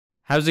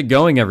How's it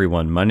going,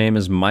 everyone? My name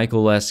is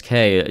Michael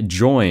SK,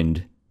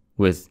 joined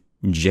with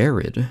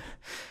Jared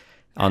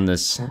on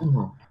this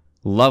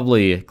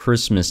lovely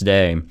Christmas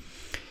day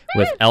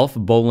with Elf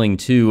Bowling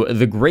 2.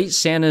 The Great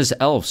Santa's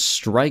Elf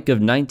strike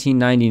of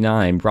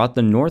 1999 brought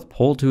the North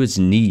Pole to its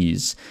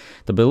knees.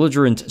 The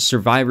belligerent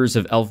survivors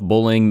of Elf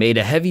Bowling made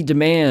heavy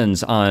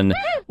demands on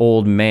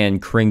Old Man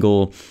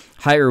Kringle: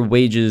 higher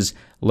wages,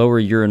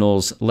 lower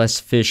urinals, less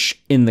fish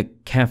in the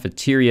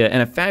cafeteria,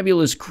 and a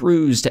fabulous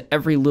cruise to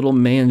every little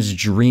man's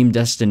dream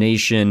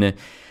destination,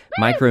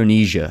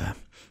 Micronesia.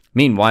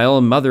 Meanwhile,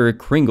 Mother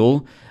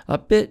Kringle, a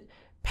bit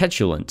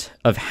petulant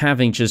of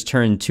having just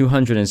turned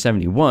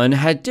 271,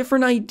 had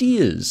different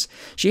ideas.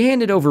 She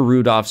handed over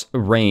Rudolph's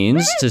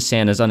reins to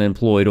Santa's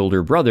unemployed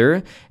older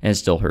brother, and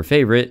still her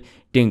favorite,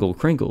 Dingle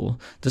Kringle,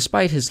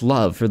 despite his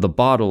love for the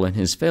bottle and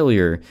his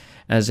failure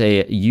as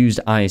a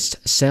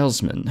used-iced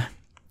salesman.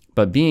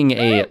 But being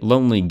a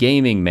lonely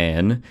gaming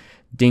man,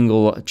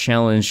 Dingle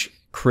challenged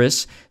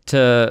Chris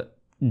to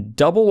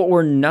double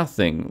or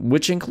nothing,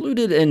 which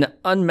included an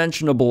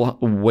unmentionable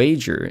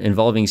wager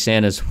involving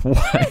Santa's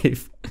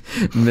wife,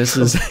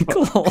 Mrs.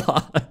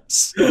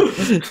 Claus.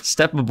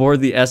 Step aboard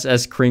the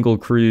SS Kringle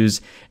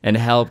cruise and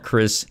help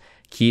Chris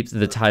keep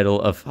the title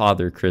of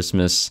Father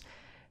Christmas.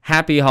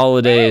 Happy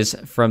holidays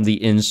from the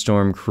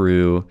Instorm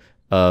crew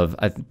of,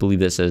 I believe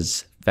this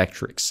says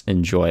Vectrix.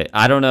 Enjoy.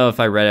 I don't know if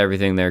I read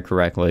everything there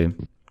correctly,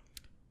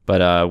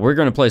 but we're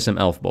going to play some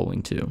Elf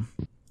Bowling too.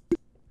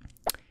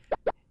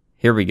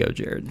 Here we go,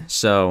 Jared.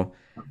 So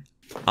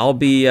I'll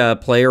be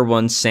player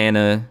 1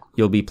 Santa.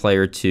 You'll be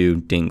player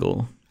 2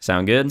 Dingle.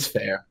 Sound good? It's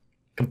fair.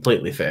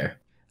 Completely fair.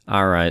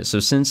 All right. So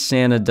since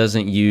Santa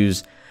doesn't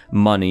use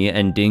money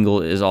and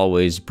Dingle is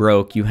always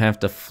broke, you have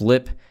to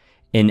flip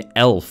an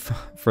elf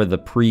for the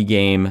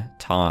pre-game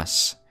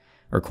toss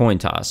or coin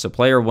toss. So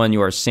player 1,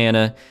 you are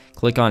Santa.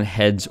 Click on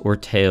heads or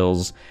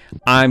tails.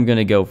 I'm going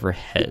to go for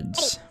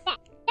heads.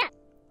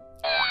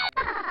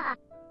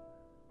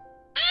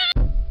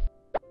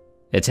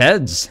 It's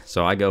heads,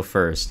 so I go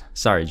first.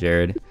 Sorry,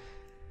 Jared.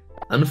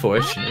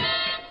 Unfortunate.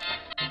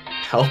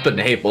 Help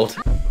enabled.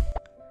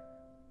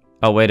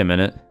 Oh, wait a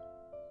minute.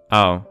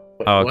 Oh,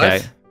 okay.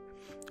 What?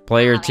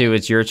 Player 2,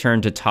 it's your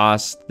turn to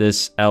toss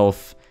this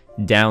elf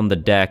down the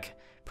deck.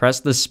 Press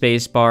the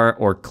space bar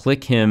or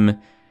click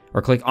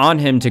on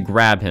him to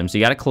grab him. So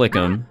you gotta click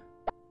him.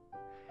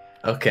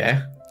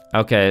 Okay.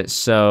 Okay,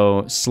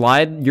 so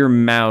slide your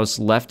mouse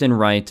left and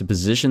right to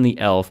position the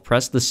elf.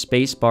 Press the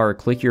space bar or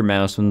click your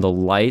mouse when the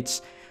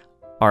lights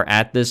are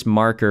at this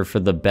marker for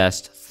the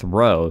best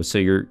throw. So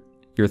your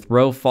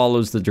throw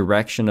follows the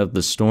direction of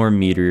the storm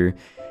meter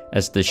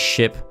as the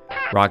ship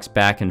rocks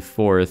back and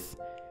forth.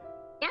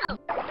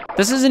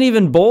 This isn't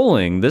even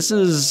bowling. This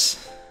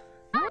is...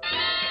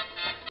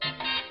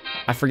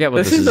 I forget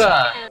what this is.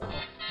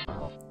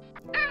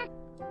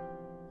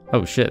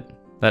 Oh shit,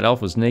 that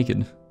elf was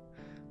naked.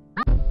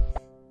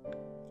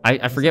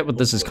 I forget what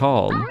this is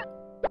called.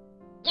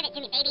 Give it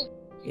to me, baby.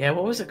 Yeah,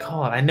 what was it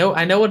called? I know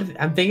what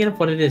I'm thinking of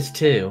what it is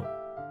too,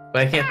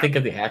 but I can't think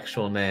of the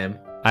actual name.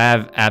 I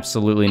have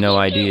absolutely no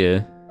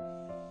idea.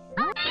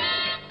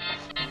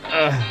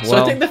 So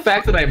I think the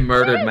fact that I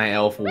murdered my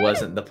elf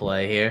wasn't the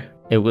play here.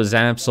 It was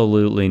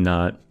absolutely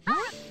not.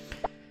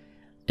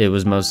 It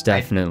was most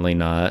definitely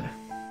not.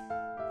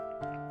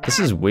 This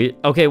is weird.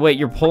 Okay, wait,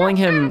 you're pulling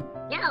him...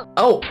 No.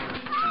 Oh!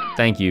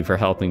 Thank you for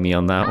helping me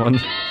on that one.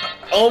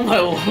 Oh my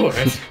lord!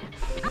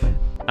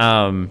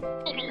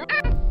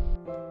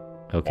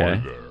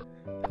 Okay.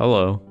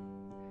 Hello.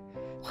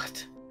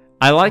 What?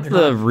 I like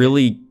the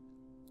really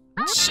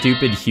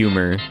stupid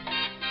humor.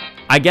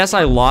 I guess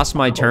I lost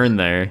my turn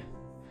there.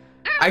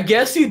 I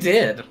guess you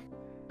did.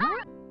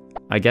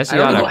 I guess I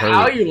you don't got know hurt.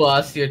 how you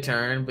lost your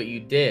turn, but you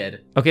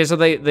did. Okay, so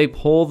they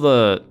pull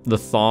the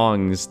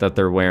thongs that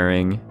they're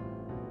wearing.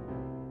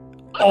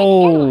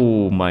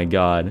 Oh my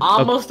god.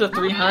 Almost a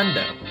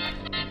 300.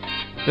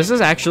 This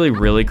is actually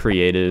really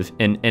creative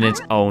in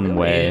its own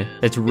way.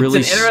 It's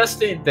really... It's an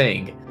interesting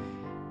thing.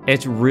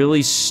 It's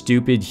really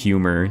stupid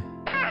humor.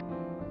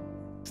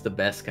 It's the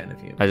best kind of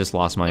humor. I just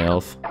lost my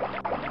elf.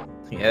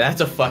 Yeah,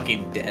 that's a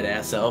fucking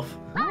dead-ass elf.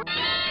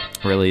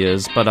 Really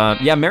is.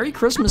 But yeah, Merry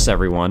Christmas,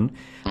 everyone.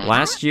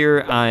 Last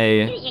year,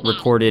 I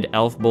recorded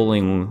Elf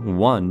Bowling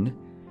 1,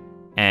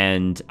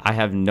 and I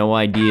have no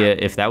idea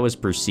if that was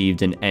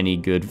perceived in any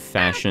good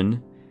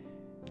fashion.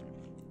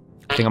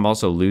 I think I'm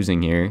also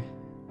losing here.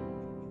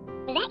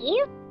 Is that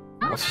you?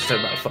 I was just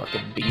about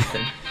fucking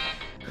beefing.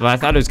 But I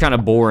thought it was kind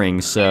of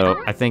boring,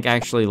 so I think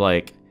actually,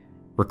 like,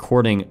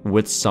 recording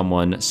with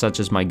someone, such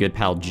as my good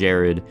pal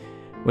Jared,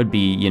 would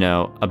be, you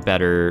know, a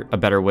better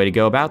way to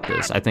go about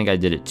this. I think I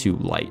did it too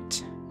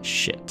light.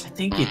 Shit. I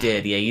think you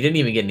did. Yeah, you didn't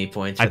even get any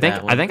points for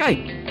that one. I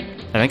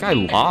think I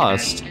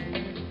lost.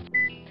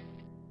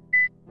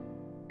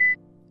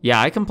 Yeah,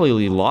 I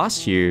completely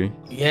lost here.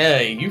 Yeah,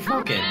 you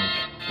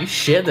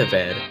shit the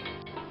bed.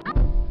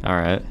 All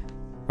right.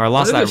 Or I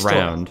lost that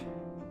round.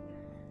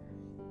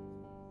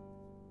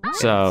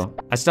 So,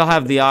 I still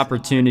have the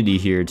opportunity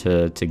here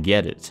to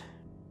get it.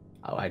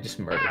 Oh, I just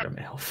murdered an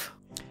elf.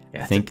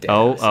 Yeah, I think.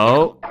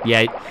 Oh,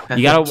 yeah.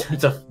 You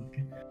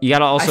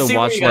gotta also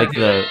watch like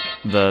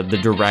the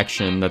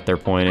direction that they're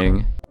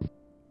pointing,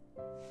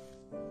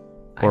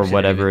 or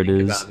whatever it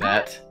is.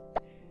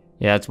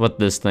 Yeah, it's what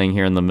this thing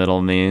here in the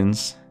middle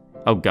means.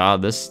 Oh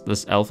god, this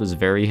elf is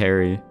very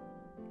hairy.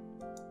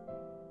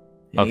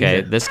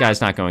 Okay, this guy's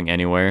not going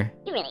anywhere.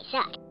 You really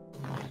suck.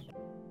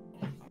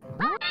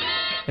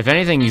 If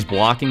anything, he's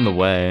blocking the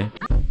way.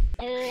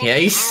 Yeah,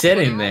 he's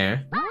sitting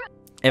there.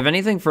 If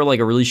anything, for like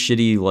a really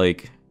shitty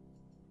like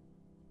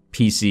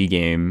PC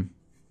game,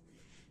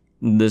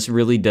 this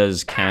really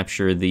does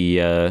capture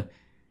the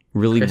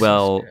really Christmas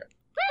well. spirit.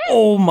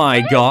 Oh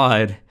my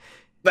god.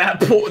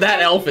 That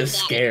elf is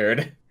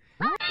scared.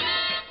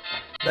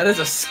 That is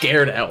a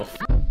scared elf.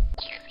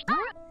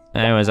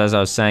 Anyways, as I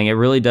was saying, it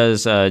really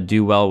does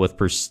do well with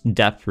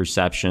depth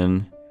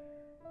perception.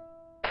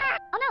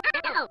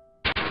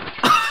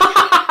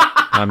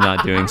 I'm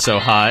not doing so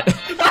hot.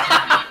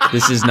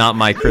 This is not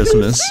my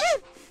Christmas.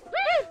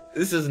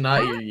 This is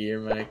not your year,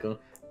 Michael.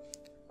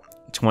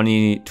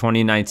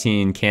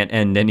 2019 can't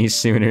end any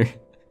sooner.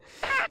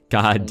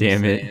 God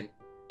damn it.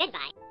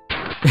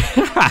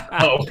 Goodbye.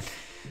 Oh.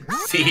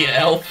 See ya,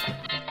 elf.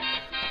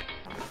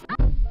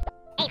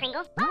 Hey,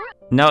 Pringle.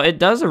 No, it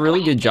does a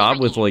really good job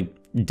with like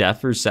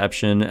depth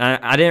perception.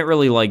 I didn't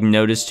really like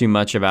notice too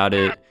much about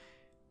it.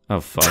 Oh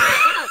fuck.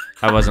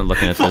 I wasn't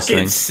looking at this Fucking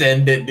thing.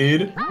 send it,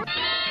 dude.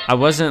 I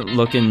wasn't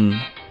looking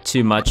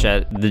too much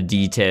at the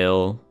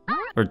detail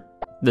or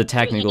the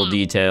technical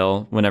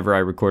detail whenever I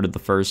recorded the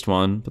first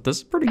one, but this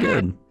is pretty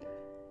good.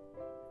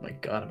 Oh my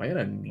god, am I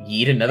gonna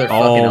yeet another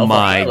fucking elf? Oh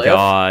my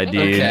god,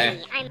 dude.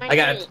 Okay.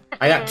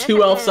 I got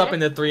 2 elves up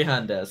into 3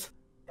 Hondas.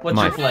 What's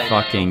My your play?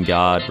 fucking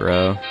god,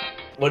 bro.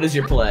 What is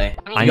your play?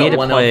 I You need got to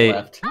 1 play.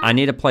 elf left. I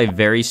need to play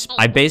very.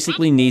 I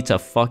basically need to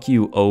fuck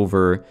you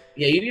over.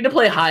 Yeah, you need to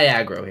play high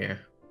aggro here.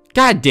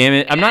 God damn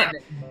it! I'm not.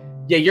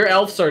 Yeah, your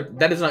elves are.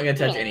 That is not gonna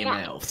touch any of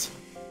my elves.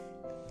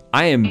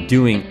 I am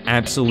doing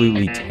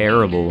absolutely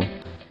terrible.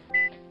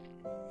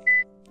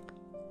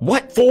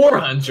 What?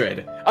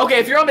 400. Okay,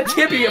 if you're on the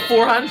tip, you get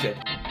 400.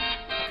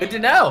 Good to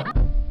know.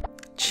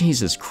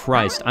 Jesus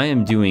Christ! I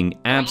am doing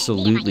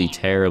absolutely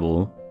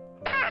terrible.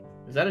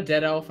 Is that a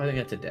dead elf? I think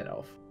that's a dead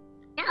elf.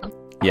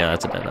 Yeah,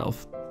 that's a dead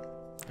elf.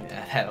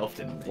 Yeah, that elf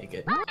didn't make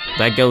it.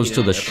 That goes He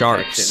to didn't the get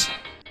sharks.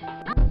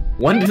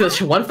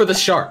 protection. One for the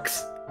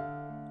sharks.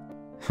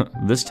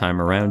 This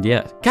time around,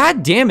 yeah.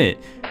 God damn it!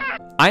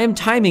 I am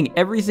timing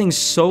everything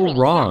so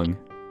wrong.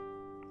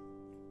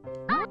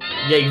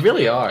 Yeah, you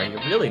really are. You're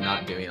really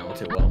not doing all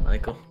too well,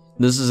 Michael.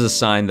 This is a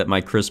sign that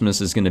my Christmas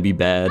is gonna be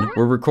bad.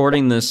 We're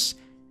recording this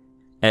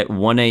at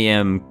 1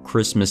 a.m.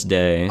 Christmas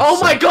Day.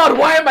 Oh my god,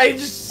 why am I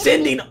just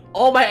sending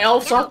all my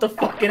elves off the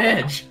fucking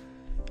edge?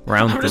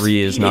 Round I'm just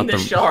 3 is not feeding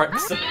the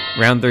sharks.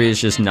 round 3 is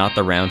just not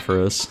the round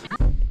for us.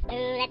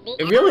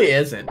 It really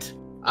isn't.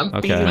 I'm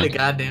Okay. feeding the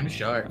goddamn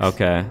sharks.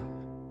 Okay.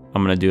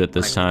 I'm gonna do it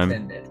this Michael, time.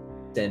 Send it.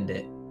 Send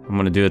it. I'm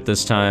gonna do it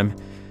this time.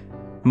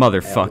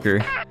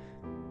 Motherfucker.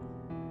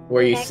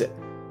 Where you sit.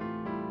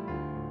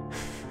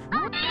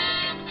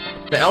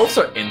 The elves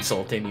are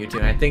insulting you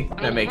too. I think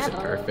that makes it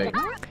perfect.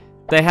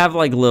 They have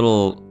like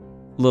little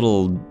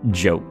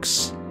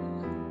jokes.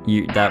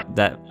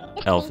 That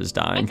elf is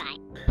dying.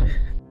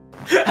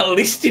 At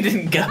least he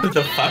didn't go to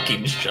the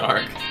fucking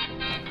shark.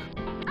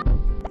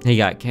 He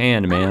got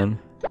canned, man.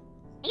 Are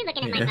you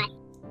looking at Yeah.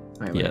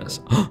 my butt? Yes.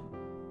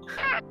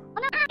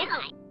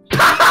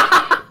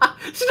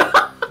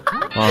 Stop!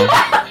 Well,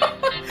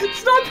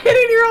 Stop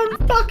hitting your own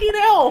fucking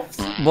elves!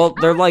 well,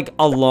 they're like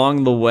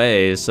along the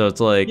way, so it's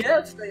like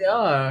Yes, they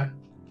are.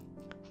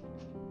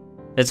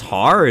 it's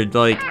hard.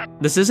 Like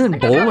this isn't I'm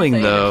not saying bowling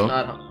it's though.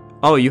 not-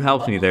 Oh, you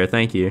helped me there.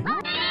 Thank you.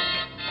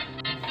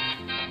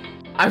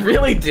 I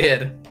really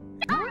did.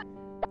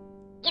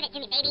 Give it to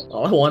me, baby.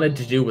 All I wanted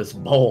to do was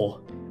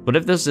bowl. What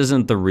if this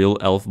isn't the real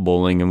elf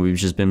bowling and we've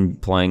just been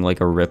playing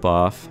like a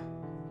ripoff?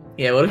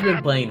 Yeah, what if you've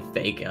been playing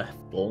fake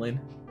bowling?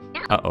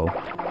 Uh-oh.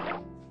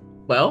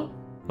 Well,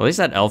 At least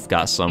that elf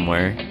got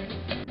somewhere.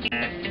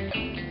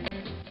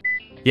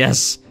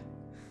 Yes.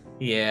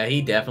 yeah,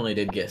 he definitely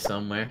did get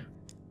somewhere.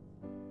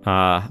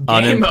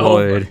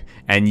 Unemployed.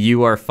 And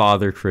you are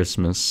Father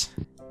Christmas.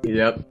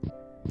 Yep.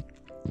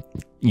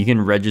 You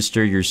can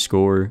register your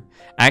score.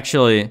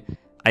 Actually,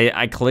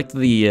 I clicked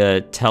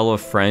the tell a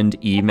friend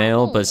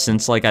email, but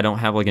since like I don't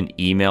have like an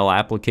email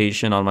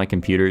application on my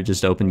computer, it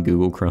just opened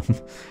Google Chrome.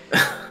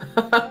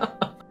 I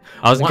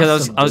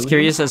was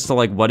curious as to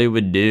like what it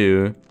would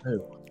do.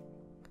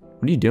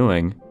 What are you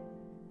doing?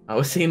 I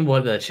was seeing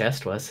what the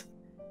chest was.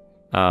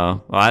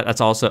 Oh, well, that's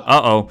also.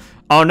 Uh-oh.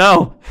 Oh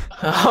no.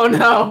 Oh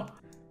no!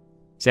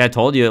 See, I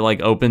told you it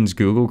like opens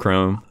Google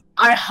Chrome.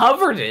 I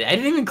hovered it. I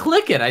didn't even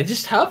click it. I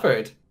just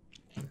hovered.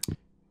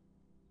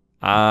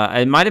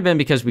 It might have been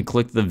because we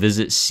clicked the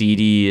visit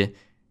cd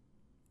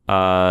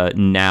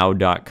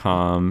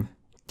now.com.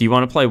 Do you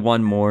want to play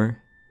one more?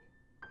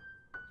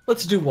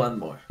 Let's do one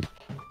more.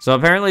 So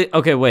apparently,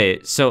 okay,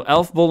 wait. So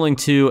Elf Bowling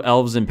 2,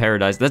 Elves in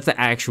Paradise. That's the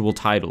actual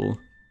title.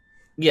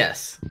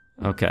 Yes.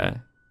 Okay.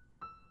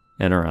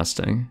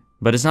 Interesting.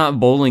 But it's not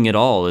bowling at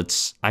all.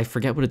 I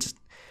forget what it's...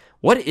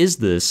 What is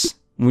this?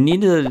 We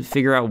need to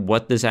figure out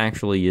what this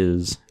actually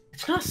is.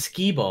 It's not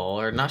skee ball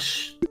or not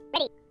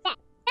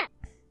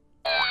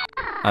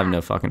I have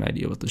no fucking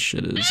idea what this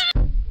shit is.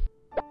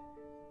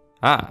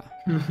 Ah.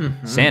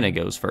 Santa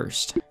goes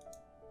first.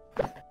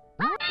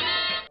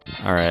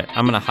 Alright,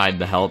 I'm gonna hide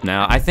the help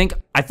now. I think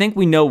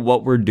we know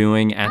what we're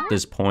doing at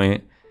this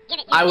point.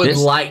 I would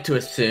like to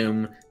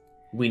assume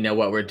we know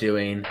what we're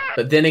doing.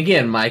 But then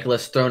again, Michael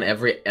has thrown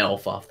every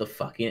elf off the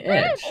fucking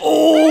edge.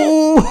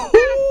 Oh!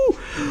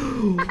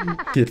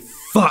 Get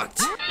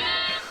fucked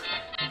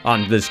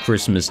on this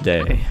Christmas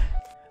day.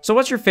 So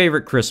what's your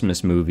favorite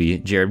Christmas movie,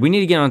 Jared? We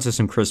need to get onto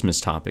some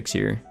Christmas topics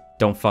here.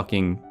 Don't.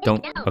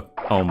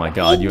 Oh my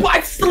god. Oh,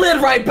 I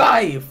slid right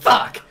by you!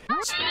 Fuck!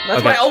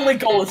 That's my only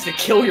goal is to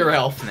kill your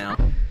elf now.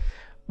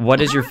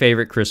 What is your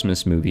favorite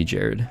Christmas movie,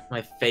 Jared?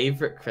 My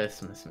favorite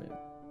Christmas movie?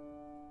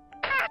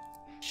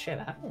 Shit,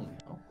 I don't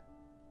know.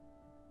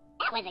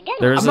 That was a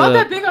good one. I'm not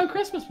that big on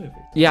Christmas movies.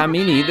 Yeah,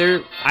 me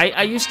neither.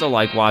 I used to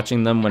like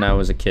watching them when I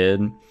was a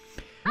kid.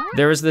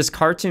 There was this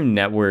Cartoon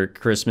Network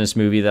Christmas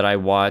movie that I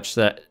watched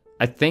that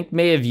I think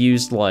may have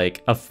used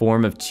like a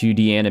form of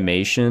 2D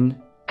animation.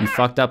 You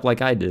fucked up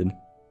like I did.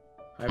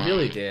 I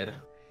really did.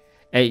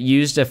 It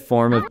used a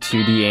form of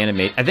 2D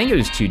animation. I think it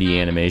was 2D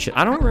animation.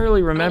 I don't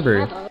really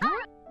remember.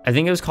 I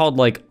think it was called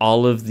like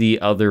All of the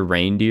Other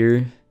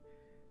Reindeer.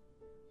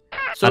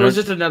 So it was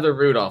just another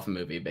Rudolph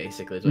movie,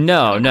 basically.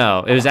 No.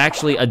 It was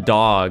actually a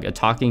dog, a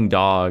talking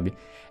dog.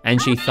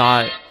 And she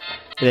thought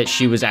that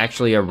she was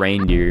actually a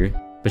reindeer,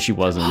 but she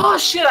wasn't. Oh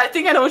shit, I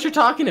think I know what you're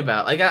talking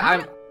about. Like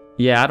I'm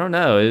Yeah, I don't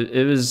know.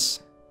 It was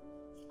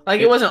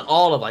like it wasn't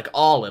Olive, like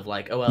Olive,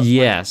 like oh.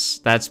 Yes,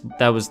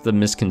 that was the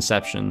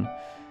misconception.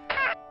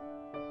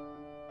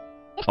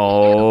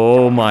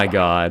 Oh my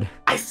god.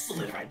 I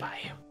slid right by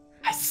you.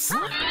 I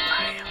slid right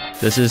by you.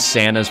 This is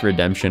Santa's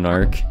redemption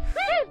arc.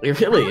 It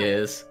really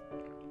is.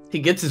 He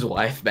gets his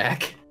wife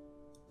back.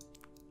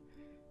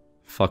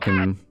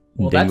 Fucking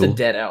Well, dingle. that's a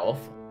dead elf.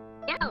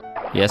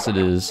 Yes, it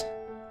is.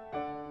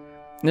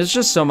 There's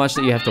just so much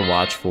that you have to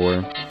watch for.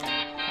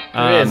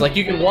 It is. Like,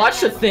 you can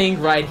watch the thing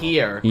right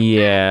here.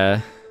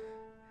 Yeah.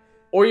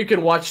 Or you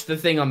can watch the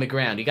thing on the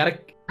ground. You gotta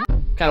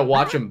kind of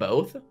watch them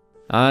both.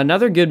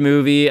 Another good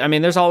movie. I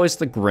mean, there's always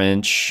The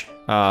Grinch,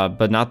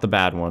 but not the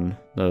bad one.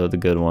 The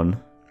good one.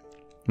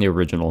 The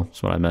original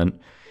is what I meant.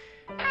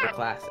 The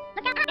classic.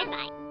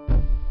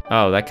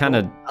 Oh, that kind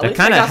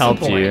of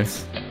helped you.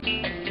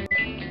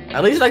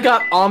 At least I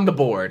got on the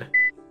board.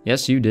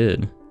 Yes, you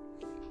did.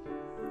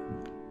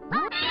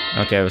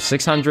 Okay, it was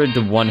 600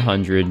 to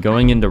 100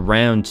 going into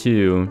round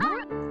 2.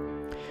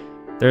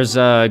 There's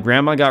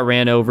grandma got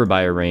ran over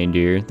by a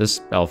reindeer.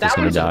 This elf is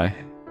gonna die.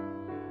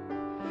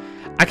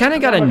 I kind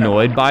of got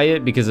annoyed by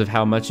it because of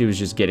how much it was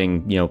just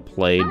getting,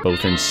 played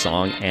both in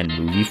song and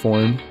movie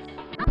form.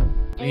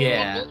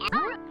 Yeah.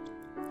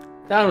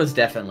 That one was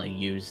definitely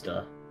used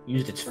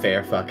its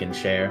fair fucking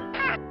share.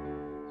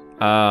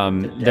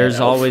 There's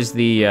always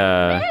the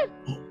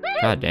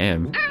god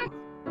damn.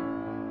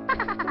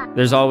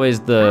 There's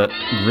always the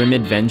Grim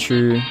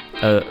Adventures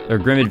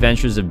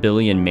of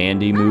Billy and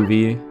Mandy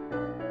movie.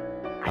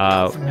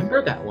 I don't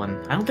remember that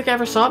one. I don't think I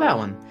ever saw that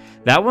one.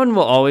 That one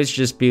will always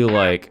just be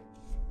like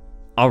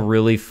a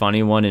really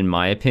funny one in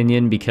my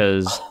opinion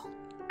because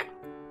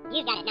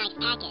You got a nice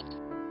package.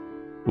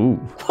 ooh.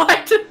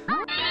 What?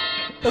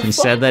 He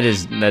said that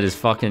his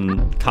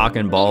fucking cock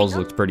and balls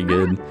looked pretty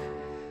good.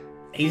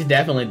 He's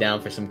definitely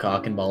down for some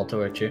cock and ball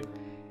torture.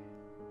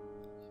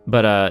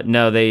 But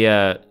no,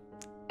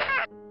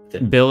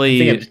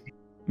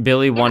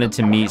 Billy wanted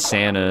to meet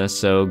Santa,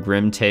 so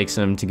Grim takes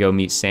him to go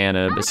meet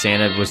Santa, but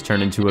Santa was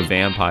turned into a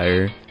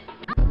vampire.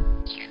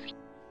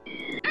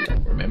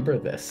 Remember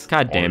this.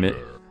 God damn it.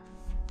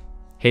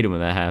 Hate it when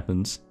that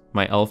happens.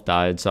 My elf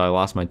died, so I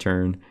lost my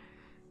turn.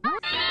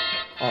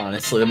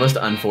 Honestly, the most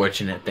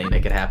unfortunate thing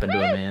that could happen to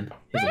a man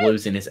is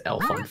losing his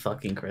elf on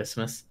fucking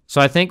Christmas. So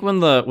I think when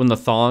the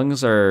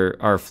thongs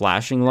are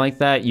flashing like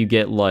that, you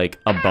get like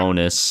a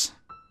bonus.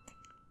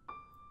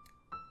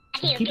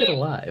 Keep it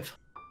alive.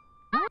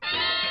 Oh,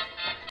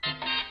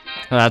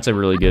 that's a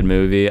really good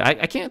movie. I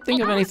can't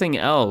think of anything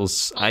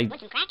else. I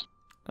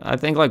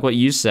think like what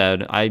you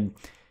said, I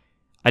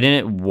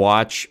didn't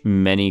watch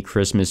many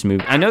Christmas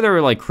movies. I know there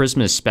were like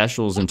Christmas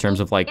specials in terms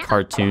of like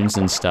cartoons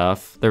and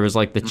stuff. There was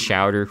like the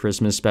Chowder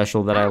Christmas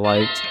special that I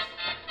liked.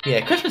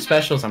 Yeah, Christmas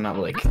specials I'm not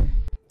like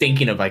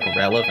thinking of like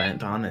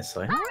relevant,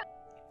 honestly.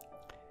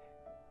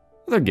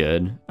 They're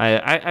good.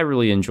 I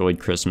really enjoyed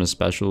Christmas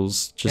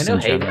specials just I in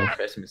know hate general. on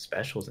Christmas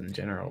specials in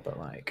general, but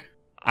like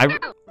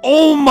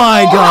Oh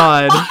my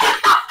god!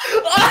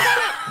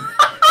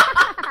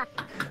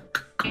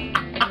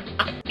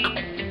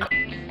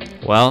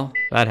 Well,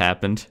 that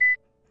happened.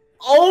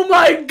 Oh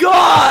my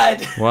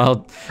god!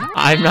 Well,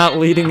 I'm not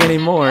leading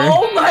anymore.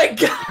 Oh my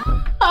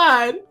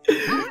god!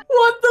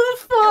 What the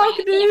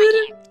fuck,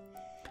 dude?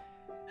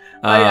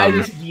 I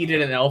just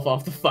yeeted an elf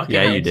off the fucking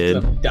Yeah, you edge,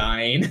 did. so I'm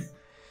dying.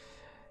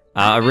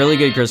 A really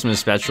good Christmas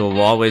special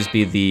will always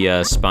be the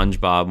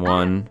SpongeBob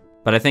one.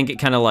 But I think it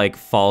kind of like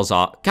falls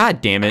off.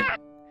 God damn it.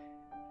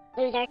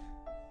 Loser. I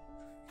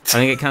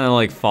think it kind of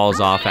like falls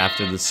off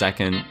after the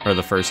second or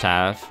the first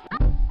half.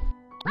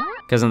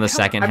 Because in the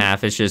second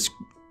half, it's just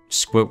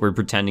Squidward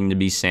pretending to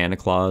be Santa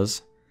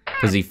Claus.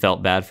 Because he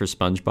felt bad for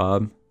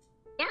SpongeBob.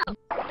 No.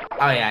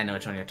 Oh yeah, I know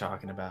which one you're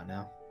talking about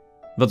now.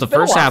 But the It's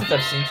been a first while half,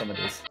 since I've seen some of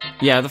these.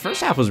 yeah, the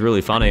first half was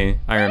really funny.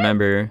 I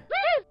remember.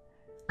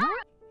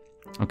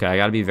 Okay, I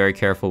gotta be very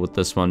careful with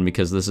this one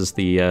because this is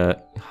the,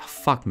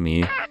 fuck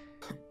me.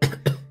 You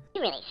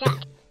really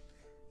suck.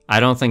 I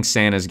don't think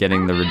Santa's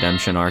getting the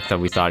redemption arc that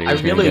we thought he I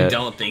was gonna really get.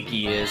 don't think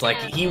he is. Like,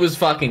 he was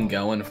fucking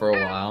going for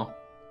a while.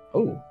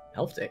 Oh,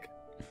 elf dick.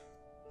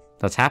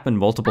 That's happened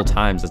multiple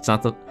times. It's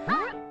not the...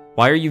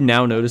 Why are you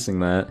now noticing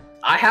that?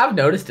 I have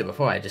noticed it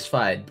before. I just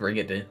thought I'd bring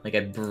it to, like,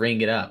 I'd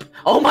bring it up.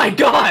 Oh my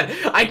god!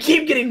 I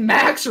keep getting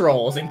max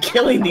rolls and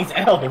killing these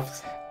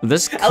elves.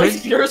 This could... At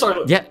least yours are.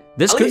 Yeah,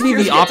 this at could least be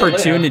yours the get to live.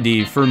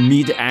 opportunity for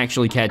me to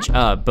actually catch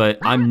up, but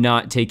I'm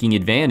not taking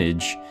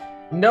advantage.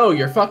 No,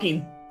 you're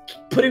fucking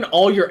putting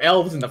all your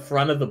elves in the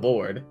front of the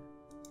board.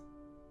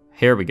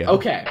 Here we go.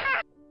 Okay.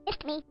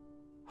 Missed me.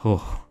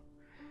 Oh.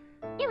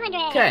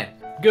 200. Okay.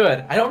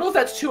 Good. I don't know if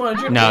that's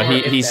 200. No, or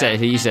he if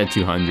said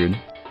 200.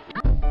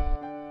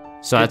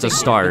 So that's a Good thing-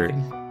 start.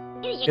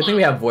 Good thing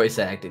we have voice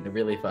acting to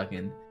really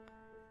fucking.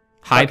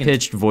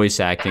 High-pitched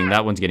voice acting.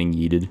 That one's getting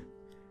yeeted.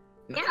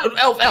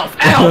 Elf!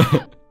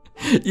 Elf!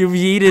 You've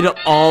yeeted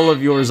all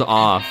of yours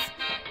off.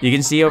 You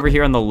can see over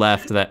here on the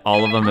left that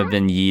all of them have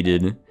been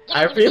yeeted.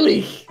 I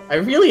really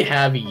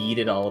have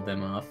yeeted all of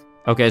them off.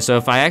 Okay, so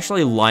if I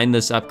actually line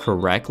this up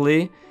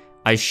correctly,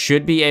 I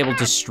should be able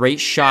to straight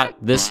shot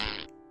this.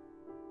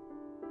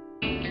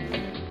 You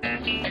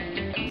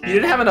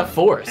didn't have enough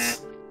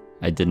force.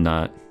 I did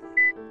not.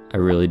 I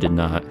really did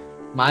not.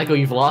 Michael,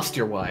 you've lost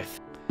your wife.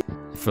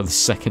 For the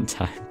second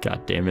time.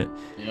 God damn it.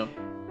 Yep.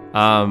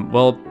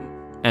 Well,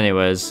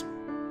 anyways,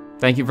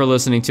 thank you for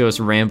listening to us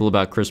ramble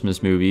about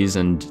Christmas movies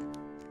and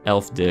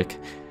elf dick.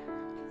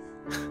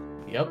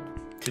 Yep.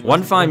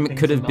 One Fine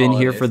could have been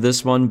here for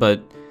this one,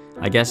 but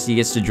I guess he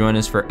gets to join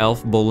us for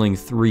Elf Bowling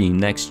 3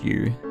 next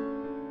year.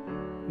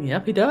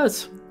 Yep, he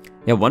does.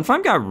 Yeah, One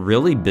Fine got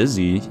really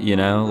busy, you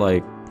know,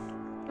 like,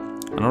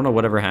 I don't know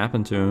whatever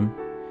happened to him.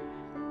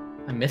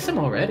 I miss him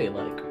already,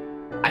 like,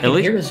 I can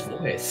hear his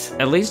voice.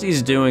 At least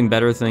he's doing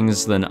better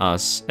things than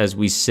us as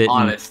we sit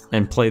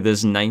and play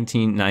this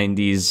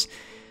 1990s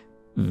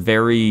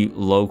very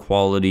low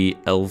quality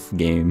elf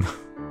game.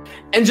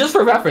 And just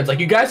for reference, like,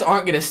 you guys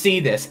aren't gonna see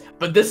this,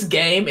 but this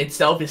game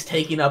itself is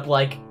taking up,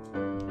 like,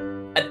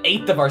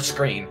 1/8 of our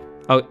screen.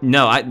 Oh,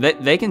 no,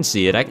 they can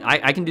see it.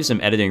 I can do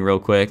some editing real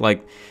quick.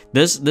 Like,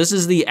 this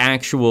is the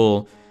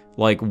actual,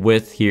 like,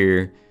 width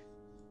here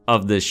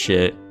of this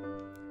shit.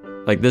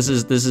 Like, this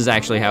is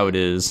actually how it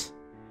is.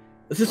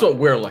 This is what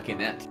we're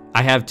looking at.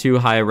 I have too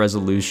high a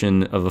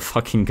resolution of a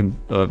fucking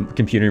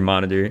computer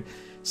monitor,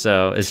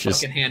 so it's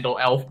just... Fucking handle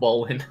elf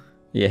bowling.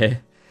 Yeah.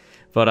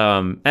 But,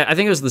 I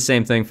think it was the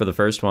same thing for the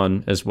first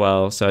one as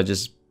well, so I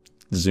just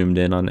zoomed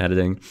in on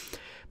editing.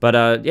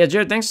 But, yeah,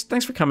 Jared,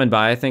 thanks for coming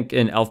by. I think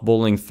in Elf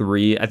Bowling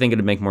 3, I think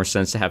it'd make more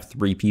sense to have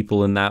 3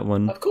 people in that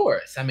one. Of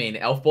course. I mean,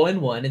 Elf Bowling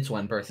 1, it's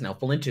 1 person. Elf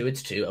Bowling 2,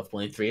 it's 2. Elf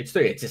Bowling 3, it's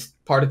 3. It's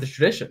just part of the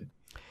tradition.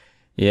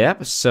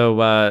 Yep.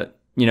 So,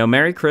 you know,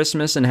 Merry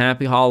Christmas and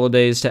Happy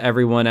Holidays to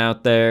everyone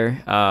out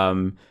there.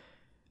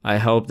 I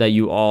hope that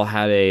you all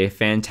had a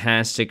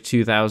fantastic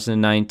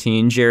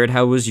 2019. Jared,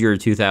 how was your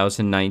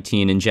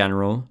 2019 in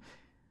general?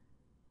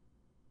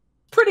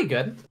 Pretty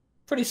good.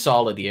 Pretty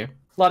solid year.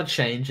 A lot of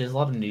changes, a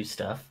lot of new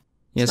stuff.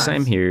 Yeah, It's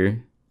same nice.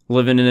 here.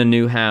 Living in a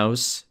new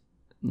house,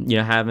 you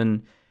know,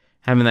 having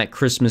that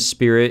Christmas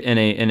spirit in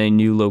a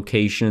new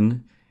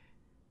location.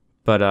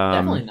 But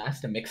Definitely nice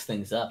to mix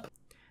things up.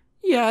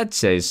 yeah, I'd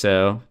say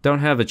so. Don't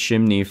have a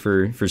chimney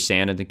for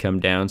Santa to come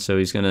down, so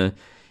he's gonna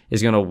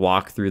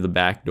walk through the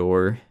back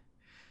door.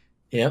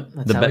 Yep,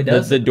 that's how he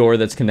does the door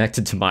that's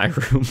connected to my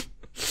room.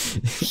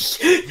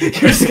 You're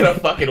just gonna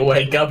fucking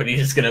wake up and he's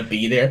just gonna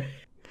be there.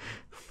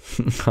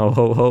 Ho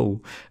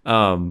ho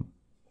ho.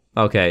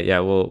 Okay, yeah,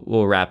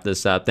 we'll wrap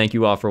this up. Thank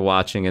you all for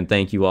watching, and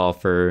thank you all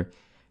for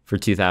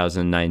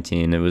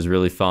 2019. It was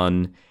really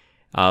fun.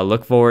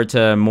 Look forward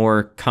to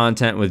more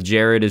content with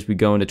Jared as we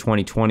go into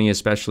 2020,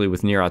 especially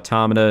with Nier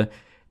Automata,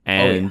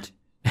 and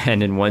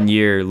in 1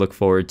 year, look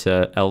forward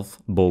to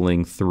Elf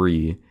Bowling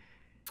 3.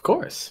 Of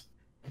course.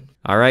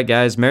 All right,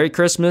 guys, Merry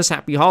Christmas,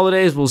 Happy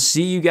Holidays. We'll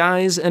see you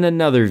guys in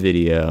another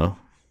video.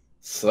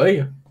 See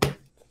ya.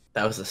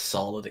 That was a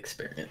solid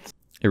experience.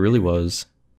 It really was.